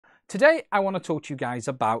Today I want to talk to you guys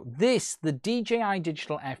about this, the DJI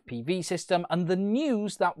digital FPV system, and the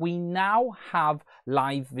news that we now have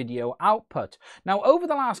live video output. Now, over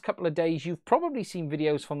the last couple of days, you've probably seen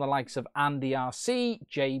videos from the likes of Andy RC,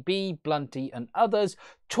 JB, Blunty and others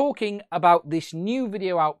talking about this new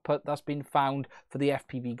video output that's been found for the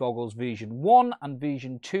FPV goggles version 1 and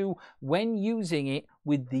version 2 when using it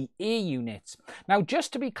with the Airunits. Now,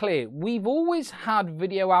 just to be clear, we've always had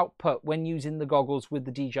video output when using the goggles with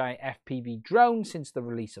the DJI FPV Drone since the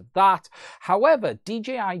release of that. However,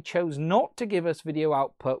 DJI chose not to give us video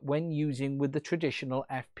output when using with the traditional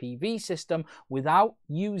FPV system without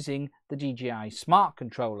using the DJI Smart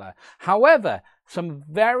Controller. However, some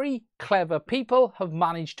very clever people have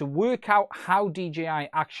managed to work out how DJI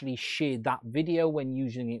actually shared that video when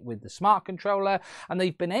using it with the Smart Controller, and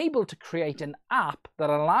they've been able to create an app that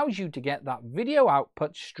allows you to get that video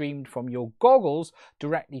output streamed from your goggles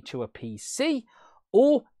directly to a PC,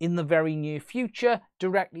 or in the very near future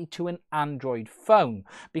directly to an Android phone,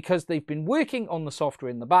 because they've been working on the software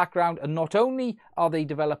in the background, and not only are they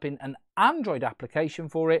developing an Android application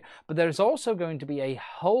for it, but there's also going to be a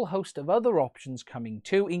whole host of other options coming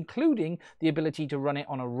too, including the ability to run it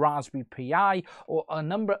on a Raspberry Pi or a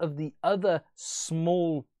number of the other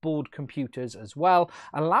small board computers as well,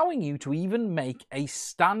 allowing you to even make a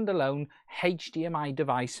standalone HDMI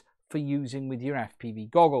device for using with your FPV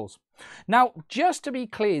goggles. Now, just to be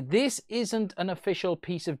clear, this isn't an official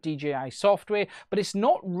piece of DJI software, but it's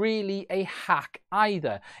not really a hack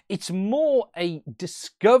either. It's more a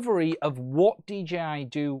discovery of what DJI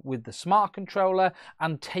do with the Smart Controller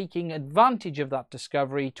and taking advantage of that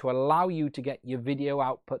discovery to allow you to get your video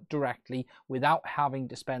output directly without having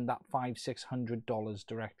to spend that $500–600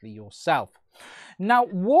 directly yourself. Now,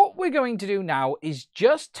 what we're going to do now is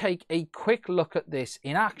just take a quick look at this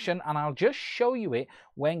in action, and I'll just show you it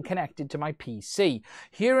when connected to my PC.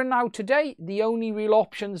 Here and now today, the only real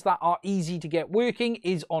options that are easy to get working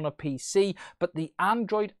is on a PC, but the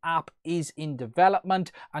Android app is in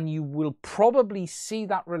development, and you will probably see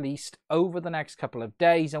that released over the next couple of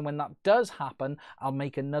days, and when that does happen, I'll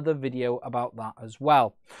make another video about that as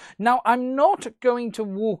well. Now, I'm not going to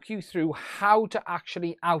walk you through how to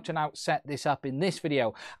actually out and out set this up in this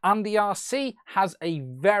video. Andy RC has a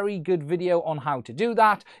very good video on how to do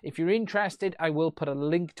that. If you're interested, I will put a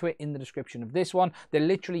link to it in the description of this one. There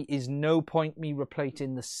literally is no point me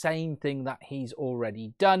repeating the same thing that he's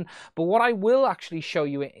already done, but what I will actually show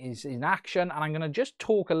you is in action, and I'm going to just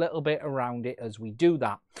talk a little bit around it as we do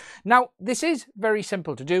that. Now, this is very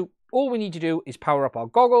simple to do. All we need to do is power up our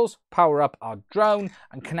goggles, power up our drone,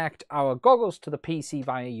 and connect our goggles to the PC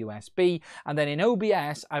via USB. And then in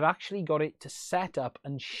OBS, I've actually got it to set up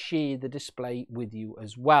and share the display with you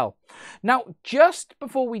as well. Now, just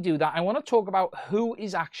before we do that, I want to talk about who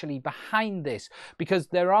is actually behind this, because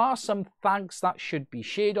there are some thanks that should be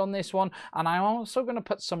shared on this one. And I'm also going to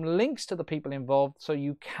put some links to the people involved so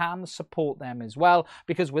you can support them as well,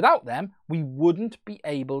 because without them, we wouldn't be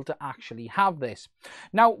able to actually have this.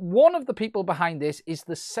 Now, one of the people behind this is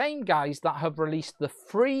the same guys that have released the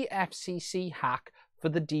free FCC hack for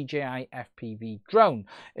the DJI FPV Drone.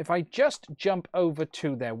 If I just jump over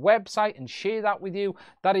to their website and share that with you,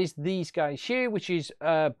 that is these guys here, which is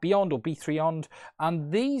Beyond or B3ond,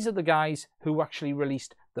 and these are the guys who actually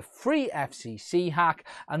released the free FCC hack,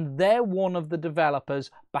 and they're one of the developers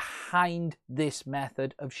behind this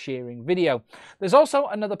method of sharing video. There's also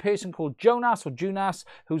another person called Jonas,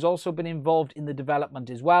 who's also been involved in the development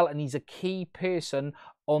as well, and he's a key person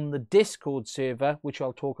on the Discord server, which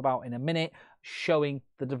I'll talk about in a minute, showing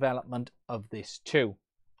the development of this too.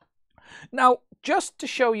 Now, just to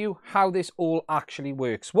show you how this all actually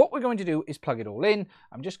works, what we're going to do is plug it all in.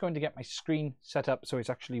 I'm just going to get my screen set up so it's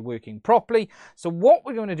actually working properly. So what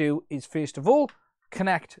we're going to do is, first of all,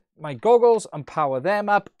 connect my goggles and power them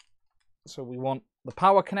up. So we want the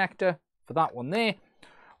power connector for that one there.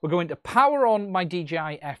 We're going to power on my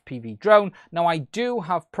DJI FPV Drone. Now, I do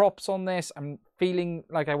have props on this. I'm feeling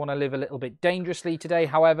like I want to live a little bit dangerously today.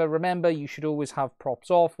 However, remember, you should always have props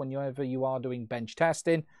off whenever you are doing bench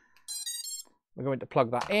testing. We're going to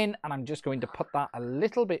plug that in, and I'm just going to put that a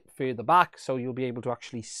little bit further back so you'll be able to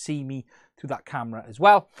actually see me through that camera as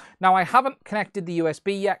well. Now, I haven't connected the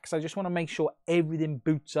USB yet because I just want to make sure everything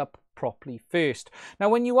boots up properly first. Now,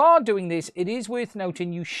 when you are doing this, it is worth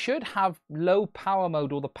noting you should have low power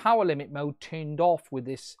mode or the power limit mode turned off with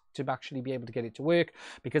this to actually be able to get it to work,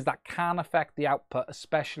 because that can affect the output,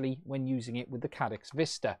 especially when using it with the Caddx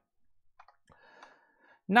Vista.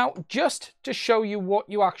 Now, just to show you what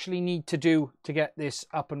you actually need to do to get this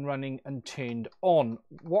up and running and turned on,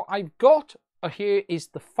 what I've got here is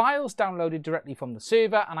the files downloaded directly from the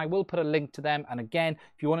server, and I will put a link to them. And again,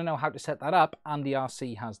 if you want to know how to set that up, Andy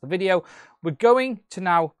RC has the video. We're going to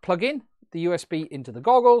now plug in the USB into the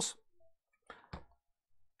goggles.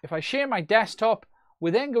 If I share my desktop,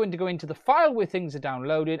 we're then going to go into the file where things are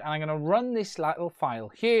downloaded, and I'm going to run this little file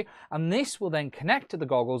here, and this will then connect to the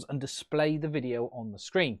goggles and display the video on the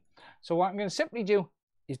screen. So what I'm going to simply do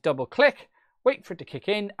is double click, wait for it to kick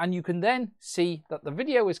in, and you can then see that the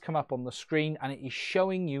video has come up on the screen and it is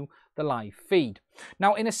showing you the live feed.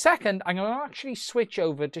 Now in a second, I'm going to actually switch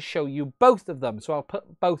over to show you both of them. So I'll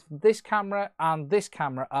put both this camera and this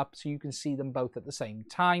camera up so you can see them both at the same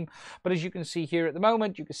time. But as you can see here at the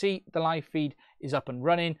moment, you can see the live feed is up and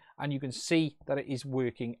running, and you can see that it is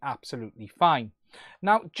working absolutely fine.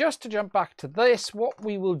 Now, just to jump back to this, what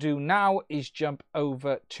we will do now is jump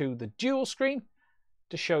over to the dual screen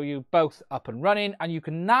to show you both up and running, and you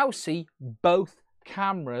can now see both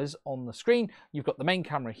cameras on the screen. You've got the main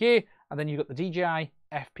camera here, and then you've got the DJI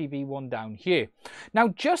FPV one down here. Now,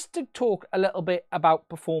 just to talk a little bit about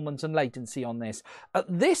performance and latency on this. At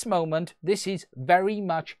this moment, this is very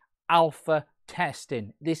much alpha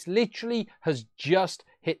testing. This literally has just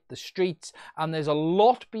hit the streets, and there's a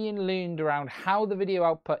lot being learned around how the video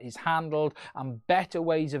output is handled and better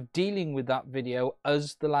ways of dealing with that video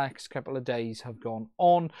as the last couple of days have gone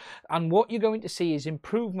on. And what you're going to see is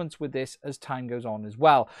improvements with this as time goes on as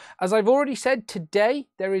well. As I've already said, today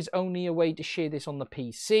there is only a way to share this on the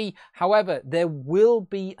PC. However, there will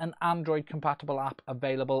be an Android compatible app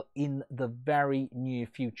available in the very near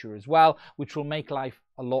future as well, which will make life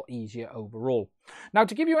a lot easier overall. Now,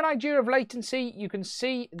 to give you an idea of latency, you can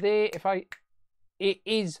see there, it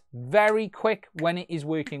is very quick when it is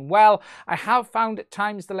working well. I have found at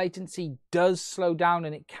times the latency does slow down,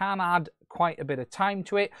 and it can add quite a bit of time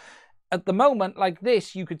to it. At the moment, like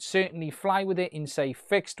this, you could certainly fly with it in, say,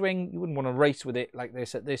 fixed wing. You wouldn't want to race with it like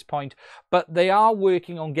this at this point, but they are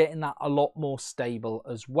working on getting that a lot more stable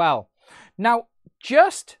as well. Now,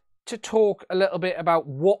 just to talk a little bit about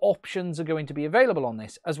what options are going to be available on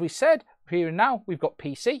this. As we said, here and now, we've got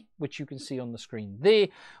PC, which you can see on the screen there.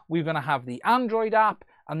 We're going to have the Android app,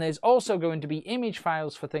 and there's also going to be image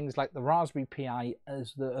files for things like the Raspberry Pi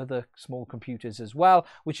as the other small computers as well,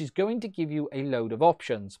 which is going to give you a load of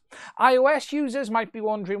options. iOS users might be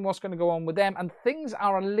wondering what's going to go on with them, and things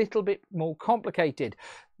are a little bit more complicated.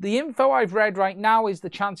 The info I've read right now is the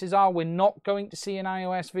chances are we're not going to see an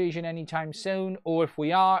iOS version anytime soon, or if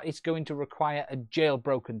we are, it's going to require a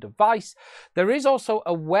jailbroken device. There is also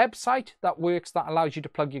a website that works that allows you to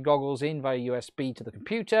plug your goggles in via USB to the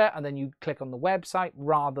computer, and then you click on the website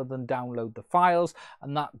rather than download the files,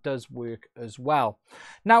 and that does work as well.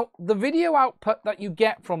 Now, the video output that you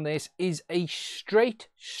get from this is a straight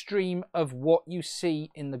stream of what you see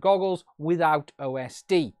in the goggles without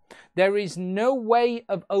OSD. There is no way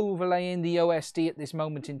of overlaying the OSD at this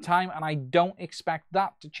moment in time, and I don't expect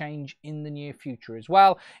that to change in the near future as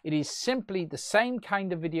well. It is simply the same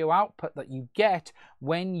kind of video output that you get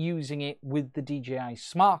when using it with the DJI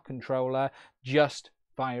Smart Controller, just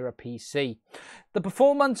via a PC. The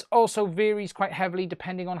performance also varies quite heavily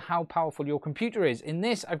depending on how powerful your computer is. In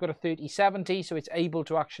this, I've got a 3070, so it's able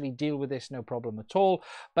to actually deal with this no problem at all.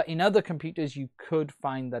 But in other computers, you could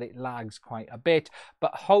find that it lags quite a bit.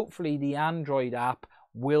 But hopefully the Android app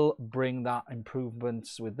will bring that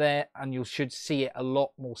improvements with there, and you should see it a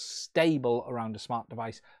lot more stable around a smart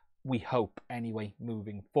device. We hope anyway,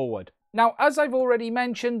 moving forward. Now, as I've already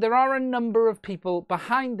mentioned, there are a number of people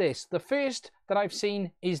behind this. The first that I've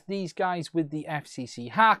seen is these guys with the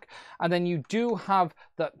FCC hack, and then you do have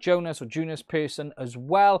that Jonas person as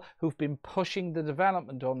well, who've been pushing the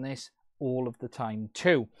development on this all of the time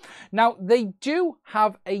too. Now, they do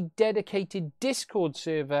have a dedicated Discord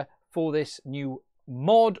server for this new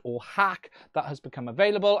mod or hack that has become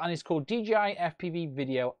available, and it's called DJI FPV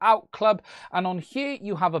Video Out Club. And on here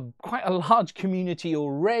you have quite a large community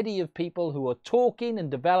already of people who are talking and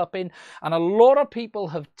developing, and a lot of people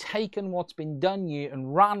have taken what's been done here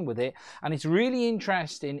and ran with it, and it's really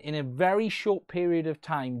interesting in a very short period of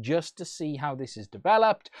time just to see how this is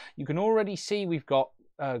developed. You can already see we've got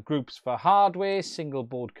groups for hardware, single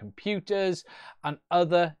board computers, and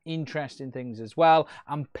other interesting things as well.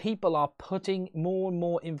 And people are putting more and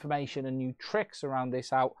more information and new tricks around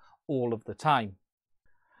this out all of the time.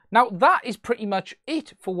 Now, that is pretty much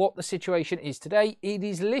it for what the situation is today. It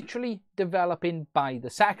is literally developing by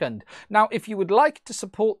the second. Now, if you would like to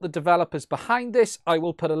support the developers behind this, I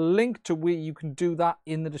will put a link to where you can do that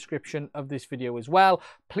in the description of this video as well.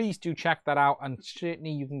 Please do check that out, and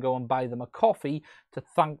certainly you can go and buy them a coffee to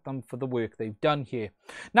thank them for the work they've done here.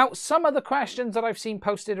 Now, some of the questions that I've seen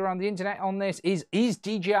posted around the internet on this is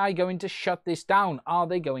DJI going to shut this down? Are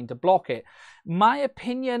they going to block it? My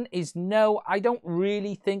opinion is no. I don't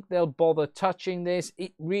really think they'll bother touching this.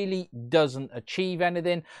 It really doesn't achieve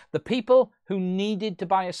anything. The people who needed to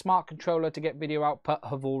buy a smart controller to get video output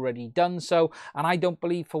have already done so, and I don't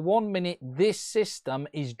believe for 1 minute this system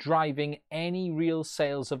is driving any real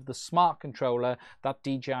sales of the smart controller that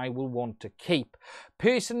DJI will want to keep.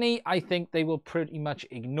 Personally, I think they will pretty much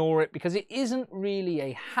ignore it because it isn't really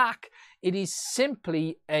a hack. It is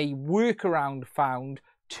simply a workaround found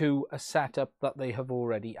to a setup that they have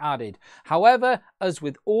already added. However, as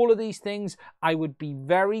with all of these things, I would be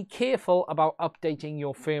very careful about updating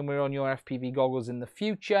your firmware on your FPV goggles in the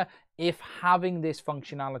future if having this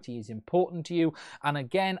functionality is important to you. And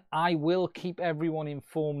again, I will keep everyone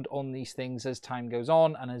informed on these things as time goes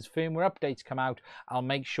on, and as firmware updates come out, I'll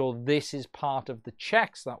make sure this is part of the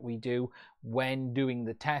checks that we do when doing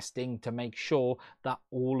the testing to make sure that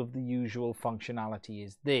all of the usual functionality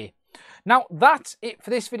is there. Now, that's it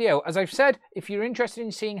for this video. As I've said, if you're interested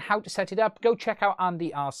in seeing how to set it up, go check out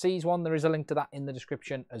Andy RC's one. There is a link to that in the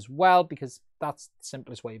description as well, because that's the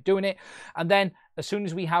simplest way of doing it. And then as soon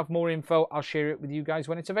as we have more info, I'll share it with you guys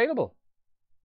when it's available.